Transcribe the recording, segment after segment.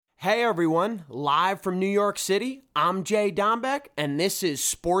Hey everyone, live from New York City, I'm Jay Dombeck, and this is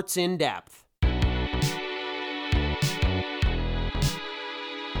Sports in Depth.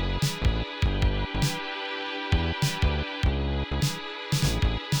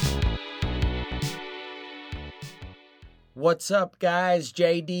 What's up, guys?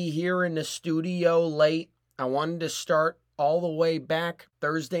 JD here in the studio late. I wanted to start all the way back.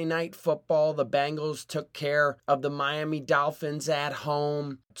 Thursday night football, the Bengals took care of the Miami Dolphins at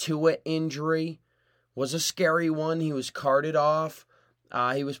home. Tua injury was a scary one. He was carted off.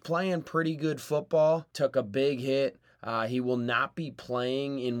 He was playing pretty good football, took a big hit. He will not be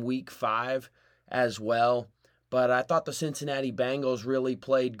playing in week 5 as well. But I thought the Cincinnati Bengals really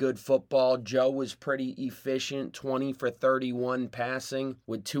played good football. Joe was pretty efficient, 20 for 31 passing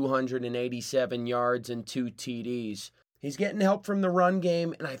with 287 yards and 2 TDs. He's getting help from the run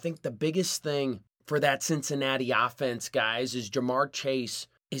game, and I think the biggest thing for that Cincinnati offense, guys, is Ja'Marr Chase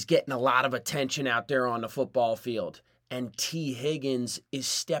is getting a lot of attention out there on the football field. And T. Higgins is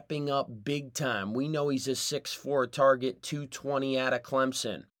stepping up big time. We know he's a 6'4 target, 220 out of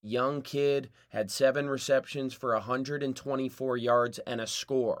Clemson. Young kid, had 7 receptions for 124 yards and a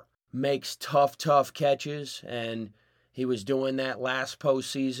score. Makes tough catches, and he was doing that last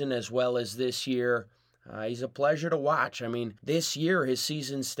postseason as well as this year. He's a pleasure to watch. I mean, this year, his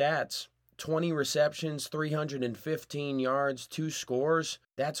season stats, 20 receptions, 315 yards, 2 scores.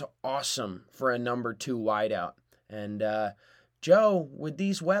 That's awesome for a number 2 wideout. And Joe, with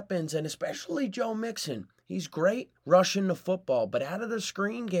these weapons, and especially Joe Mixon, he's great rushing the football, but out of the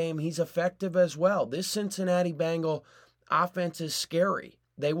screen game, he's effective as well. This Cincinnati Bengal offense is scary.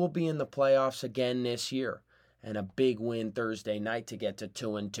 They will be in the playoffs again this year, and a big win Thursday night to get to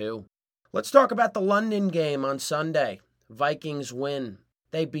 2-2. Let's talk about the London game on Sunday. Vikings win.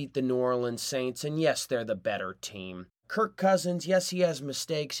 They beat the New Orleans Saints, and yes, they're the better team. Kirk Cousins, yes, he has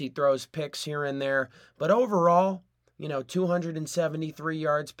mistakes. He throws picks here and there. But overall, 273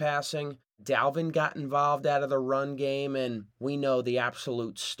 yards passing. Dalvin got involved out of the run game, and we know the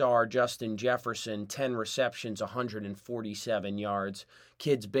absolute star, Justin Jefferson, 10 receptions, 147 yards.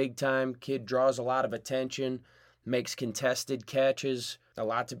 Kid's big time. Kid draws a lot of attention, makes contested catches. A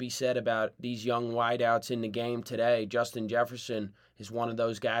lot to be said about these young wideouts in the game today. Justin Jefferson is one of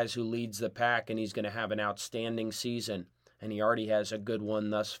those guys who leads the pack, and he's going to have an outstanding season, and he already has a good one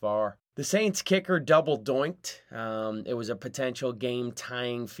thus far. The Saints kicker double doinked. It was a potential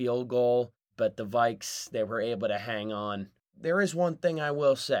game-tying field goal, but the Vikes, they were able to hang on. There is one thing I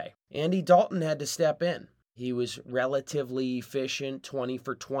will say. Andy Dalton had to step in. He was relatively efficient, 20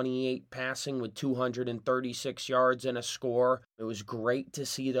 for 28 passing with 236 yards and a score. It was great to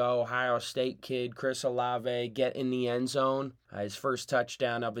see the Ohio State kid, Chris Olave, get in the end zone. His first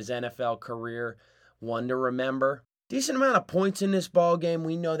touchdown of his NFL career. One to remember. Decent amount of points in this ball game.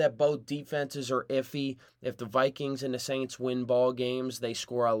 We know that both defenses are iffy. If the Vikings and the Saints win ball games, they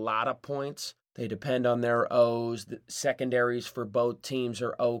score a lot of points. They depend on their O's. The secondaries for both teams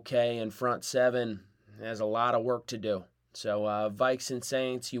are okay, and front seven has a lot of work to do. So Vikes and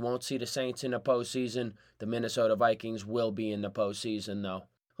Saints, you won't see the Saints in the postseason. The Minnesota Vikings will be in the postseason, though.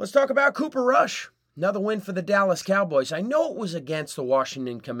 Let's talk about Cooper Rush. Another win for the Dallas Cowboys. I know it was against the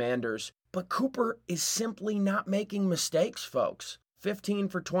Washington Commanders, but Cooper is simply not making mistakes, folks. 15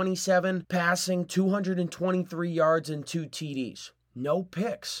 for 27, passing, 223 yards and 2 TDs. No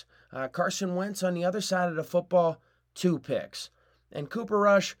picks. Carson Wentz on the other side of the football, 2 picks. And Cooper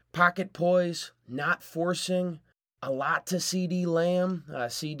Rush, pocket poise, not forcing, a lot to CeeDee Lamb.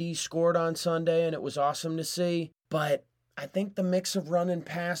 CeeDee scored on Sunday, and it was awesome to see. But I think the mix of run and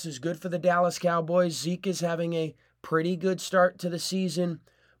pass is good for the Dallas Cowboys. Zeke is having a pretty good start to the season,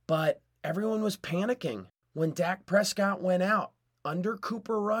 but everyone was panicking when Dak Prescott went out. Under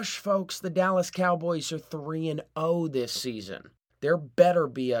Cooper Rush, folks, the Dallas Cowboys are 3-0 this season. There better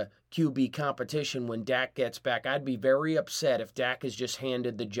be a QB competition when Dak gets back. I'd be very upset if Dak is just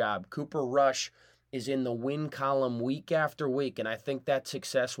handed the job. Cooper Rush is in the win column week after week, and I think that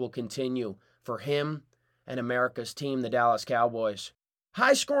success will continue for him and America's team, the Dallas Cowboys.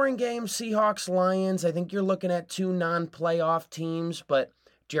 High-scoring game, Seahawks-Lions. I think you're looking at 2 non-playoff teams, but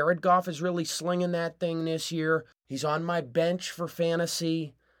Jared Goff is really slinging that thing this year. He's on my bench for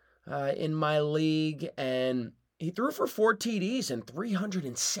fantasy in my league, and he threw for 4 TDs and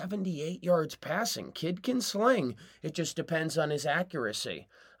 378 yards passing. Kid can sling. It just depends on his accuracy.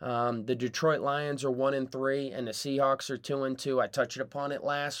 The Detroit Lions are 1-3, and the Seahawks are 2-2. I touched upon it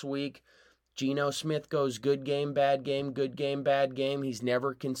last week. Geno Smith goes good game, bad game, good game, bad game. He's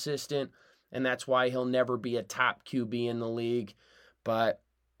never consistent, and that's why he'll never be a top QB in the league. But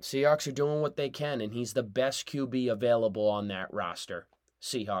Seahawks are doing what they can, and he's the best QB available on that roster.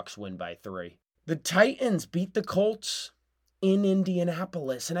 Seahawks win by 3. The Titans beat the Colts in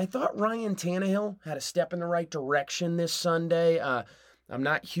Indianapolis, and I thought Ryan Tannehill had a step in the right direction this Sunday. I'm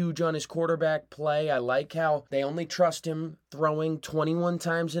not huge on his quarterback play. I like how they only trust him throwing 21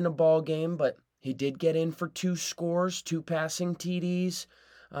 times in a ball game, but he did get in for 2 scores, 2 passing TDs.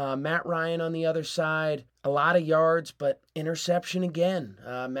 Matt Ryan on the other side, a lot of yards, but interception again.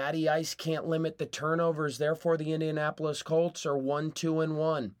 Matty Ice can't limit the turnovers. Therefore, the Indianapolis Colts are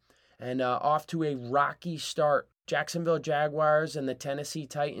 1-2-1 and off to a rocky start. Jacksonville Jaguars and the Tennessee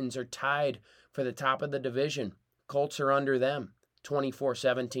Titans are tied for the top of the division. Colts are under them,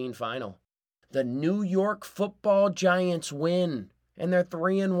 24-17 final. The New York Football Giants win, and they're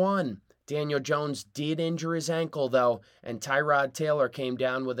 3-1. Daniel Jones did injure his ankle, though, and Tyrod Taylor came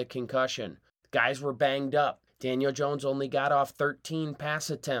down with a concussion. Guys were banged up. Daniel Jones only got off 13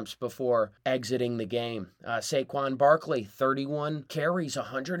 pass attempts before exiting the game. Saquon Barkley, 31 carries,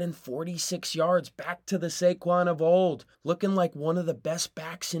 146 yards, back to the Saquon of old, looking like one of the best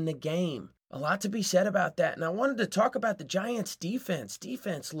backs in the game. A lot to be said about that, and I wanted to talk about the Giants' defense.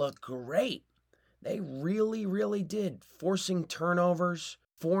 Defense looked great. They really, really did, forcing turnovers,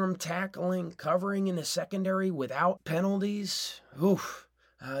 form tackling, covering in the secondary without penalties. Oof.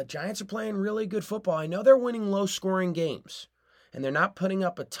 Giants are playing really good football. I know they're winning low-scoring games, and they're not putting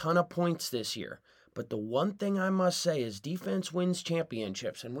up a ton of points this year. But the one thing I must say is defense wins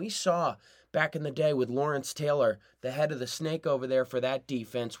championships. And we saw back in the day with Lawrence Taylor, the head of the snake over there for that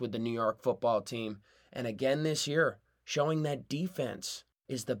defense with the New York Football Team. And again this year, showing that defense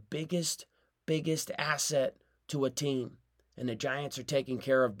is the biggest asset to a team. And the Giants are taking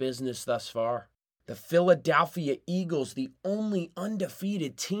care of business thus far. The Philadelphia Eagles, the only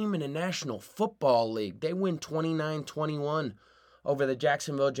undefeated team in the National Football League. They win 29-21 over the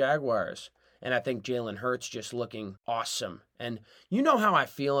Jacksonville Jaguars. And I think Jalen Hurts just looking awesome. And you know how I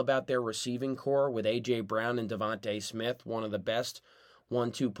feel about their receiving core with A.J. Brown and Devontae Smith, one of the best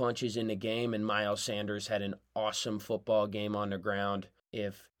 1-2 punches in the game. And Miles Sanders had an awesome football game on the ground.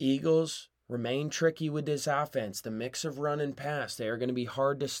 If Eagles remain tricky with this offense, the mix of run and pass, they are going to be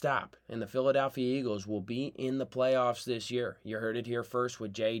hard to stop. And the Philadelphia Eagles will be in the playoffs this year. You heard it here first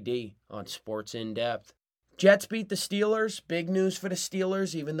with JD on Sports In Depth. Jets beat the Steelers. Big news for the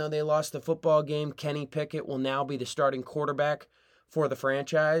Steelers. Even though they lost the football game, Kenny Pickett will now be the starting quarterback for the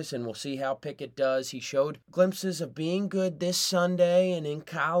franchise, and we'll see how Pickett does. He showed glimpses of being good this Sunday and in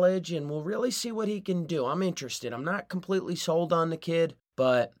college, and we'll really see what he can do. I'm interested. I'm not completely sold on the kid,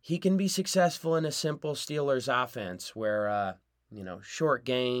 but he can be successful in a simple Steelers offense where, short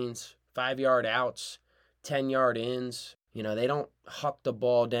gains, 5-yard outs, 10-yard ins. They don't huck the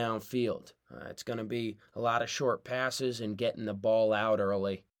ball downfield. It's going to be a lot of short passes and getting the ball out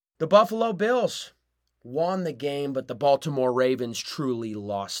early. The Buffalo Bills won the game, but the Baltimore Ravens truly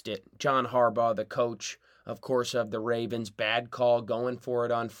lost it. John Harbaugh, the coach, of course, of the Ravens, bad call going for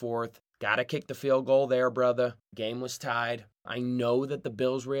it on 4th. Got to kick the field goal there, brother. Game was tied. I know that the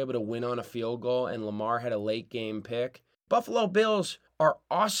Bills were able to win on a field goal, and Lamar had a late game pick. Buffalo Bills are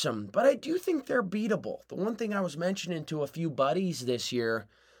awesome, but I do think they're beatable. The one thing I was mentioning to a few buddies this year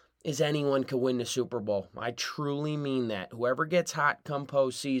is anyone can win the Super Bowl. I truly mean that. Whoever gets hot come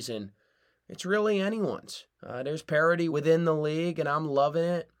postseason, it's really anyone's. There's parity within the league, and I'm loving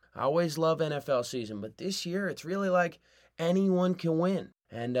it. I always love NFL season, but this year it's really like anyone can win.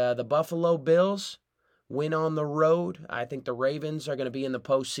 And the Buffalo Bills win on the road. I think the Ravens are going to be in the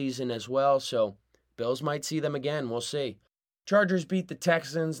postseason as well, so Bills might see them again. We'll see. Chargers beat the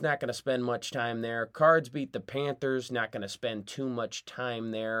Texans, not going to spend much time there. Cards beat the Panthers, not going to spend too much time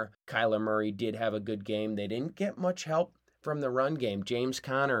there. Kyler Murray did have a good game. They didn't get much help from the run game. James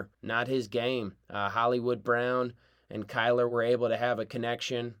Conner, not his game. Hollywood Brown and Kyler were able to have a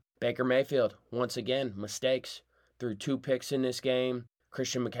connection. Baker Mayfield, once again, mistakes. Threw 2 picks in this game.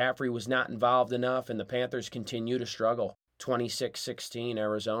 Christian McCaffrey was not involved enough, and the Panthers continue to struggle. 26-16,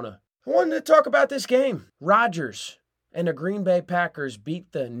 Arizona. I wanted to talk about this game. Rodgers and the Green Bay Packers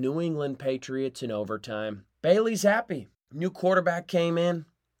beat the New England Patriots in overtime. Bailey Zappi, new quarterback, came in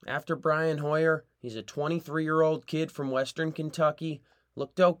after Brian Hoyer. He's a 23-year-old kid from Western Kentucky.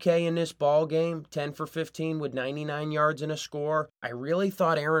 Looked okay in this ball game, 10 for 15 with 99 yards and a score. I really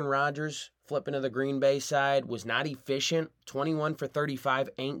thought Aaron Rodgers, flipping to the Green Bay side, was not efficient. 21 for 35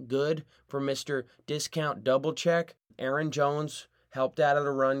 ain't good for Mr. Discount Double Check. Aaron Jones helped out of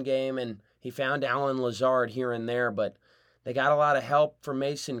the run game, and he found Allen Lazard here and there, but they got a lot of help from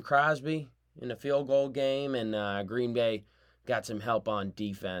Mason Crosby in the field goal game, and Green Bay got some help on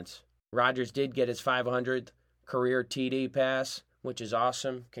defense. Rodgers did get his 500th career TD pass, which is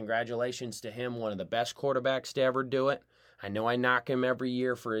awesome. Congratulations to him, one of the best quarterbacks to ever do it. I know I knock him every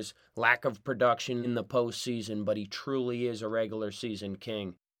year for his lack of production in the postseason, but he truly is a regular season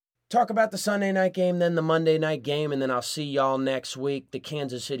king. Talk about the Sunday night game, then the Monday night game, and then I'll see y'all next week. The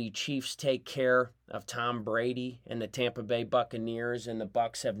Kansas City Chiefs take care of Tom Brady and the Tampa Bay Buccaneers, and the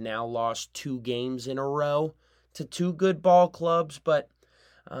Bucs have now lost 2 games in a row to 2 good ball clubs, but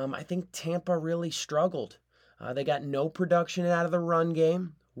I think Tampa really struggled. They got no production out of the run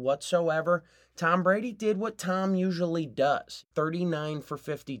game whatsoever. Tom Brady did what Tom usually does, 39 for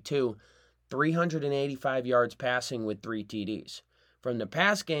 52, 385 yards passing with 3 TDs. From the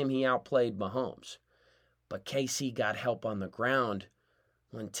pass game, he outplayed Mahomes. But KC got help on the ground.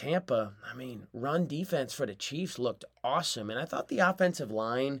 When Tampa, run defense for the Chiefs looked awesome. And I thought the offensive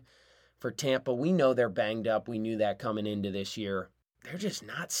line for Tampa, we know they're banged up. We knew that coming into this year. They're just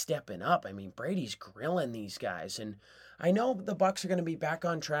not stepping up. Brady's grilling these guys. And I know the Bucs are going to be back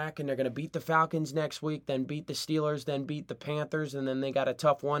on track, and they're going to beat the Falcons next week, then beat the Steelers, then beat the Panthers, and then they got a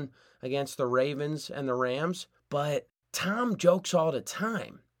tough one against the Ravens and the Rams. But Tom jokes all the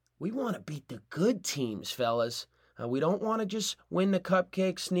time. We want to beat the good teams, fellas. We don't want to just win the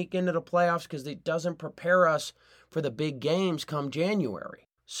cupcake, sneak into the playoffs, because it doesn't prepare us for the big games come January.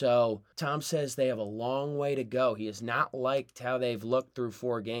 So Tom says they have a long way to go. He has not liked how they've looked through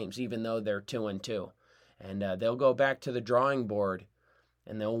 4 games, even though they're 2-2. And they'll go back to the drawing board,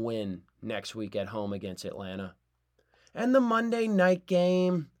 and they'll win next week at home against Atlanta. And the Monday night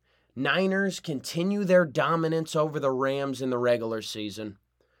game, Niners continue their dominance over the Rams in the regular season.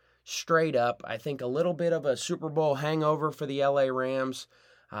 Straight up, I think a little bit of a Super Bowl hangover for the LA Rams.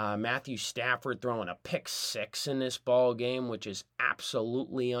 Matthew Stafford throwing a pick 6 in this ball game, which is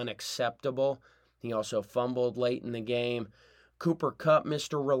absolutely unacceptable. He also fumbled late in the game. Cooper Kupp,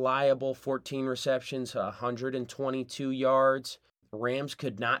 Mr. Reliable, 14 receptions, 122 yards. Rams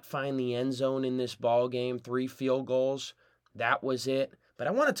could not find the end zone in this ball game. 3 field goals. That was it. But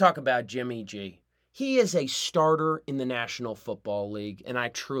I want to talk about Jimmy G. He is a starter in the National Football League, and I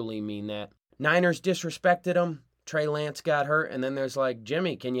truly mean that. Niners disrespected him. Trey Lance got hurt, and then there's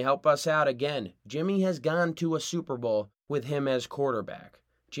Jimmy, can you help us out again? Jimmy has gone to a Super Bowl with him as quarterback.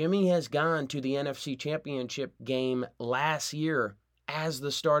 Jimmy has gone to the NFC Championship game last year as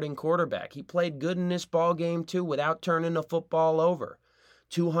the starting quarterback. He played good in this ball game too without turning the football over.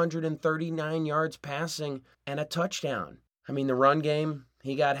 239 yards passing and a touchdown. The run game,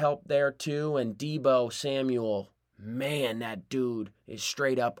 he got help there too. And Deebo Samuel, man, that dude is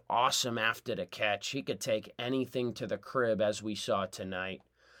straight up awesome after the catch. He could take anything to the crib, as we saw tonight.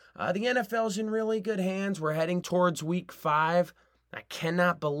 The NFL's in really good hands. We're heading towards week 5. I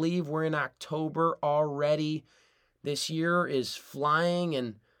cannot believe we're in October already. This year is flying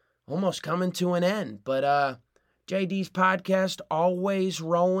and almost coming to an end. But JD's podcast, always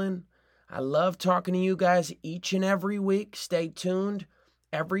rolling. I love talking to you guys each and every week. Stay tuned.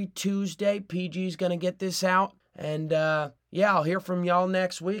 Every Tuesday, PG's going to get this out. And I'll hear from y'all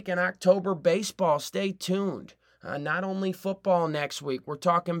next week. In October, baseball, stay tuned. Not only football next week, we're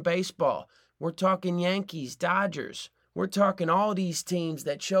talking baseball. We're talking Yankees, Dodgers. We're talking all these teams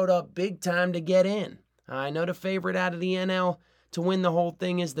that showed up big time to get in. I know the favorite out of the NL to win the whole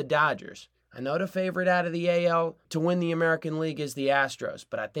thing is the Dodgers. I know the favorite out of the AL to win the American League is the Astros,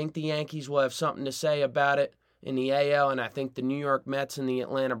 but I think the Yankees will have something to say about it in the AL, and I think the New York Mets and the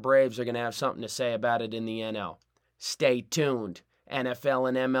Atlanta Braves are going to have something to say about it in the NL. Stay tuned. NFL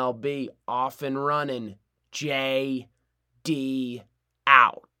and MLB off and running. JD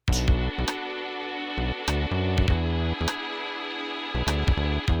out.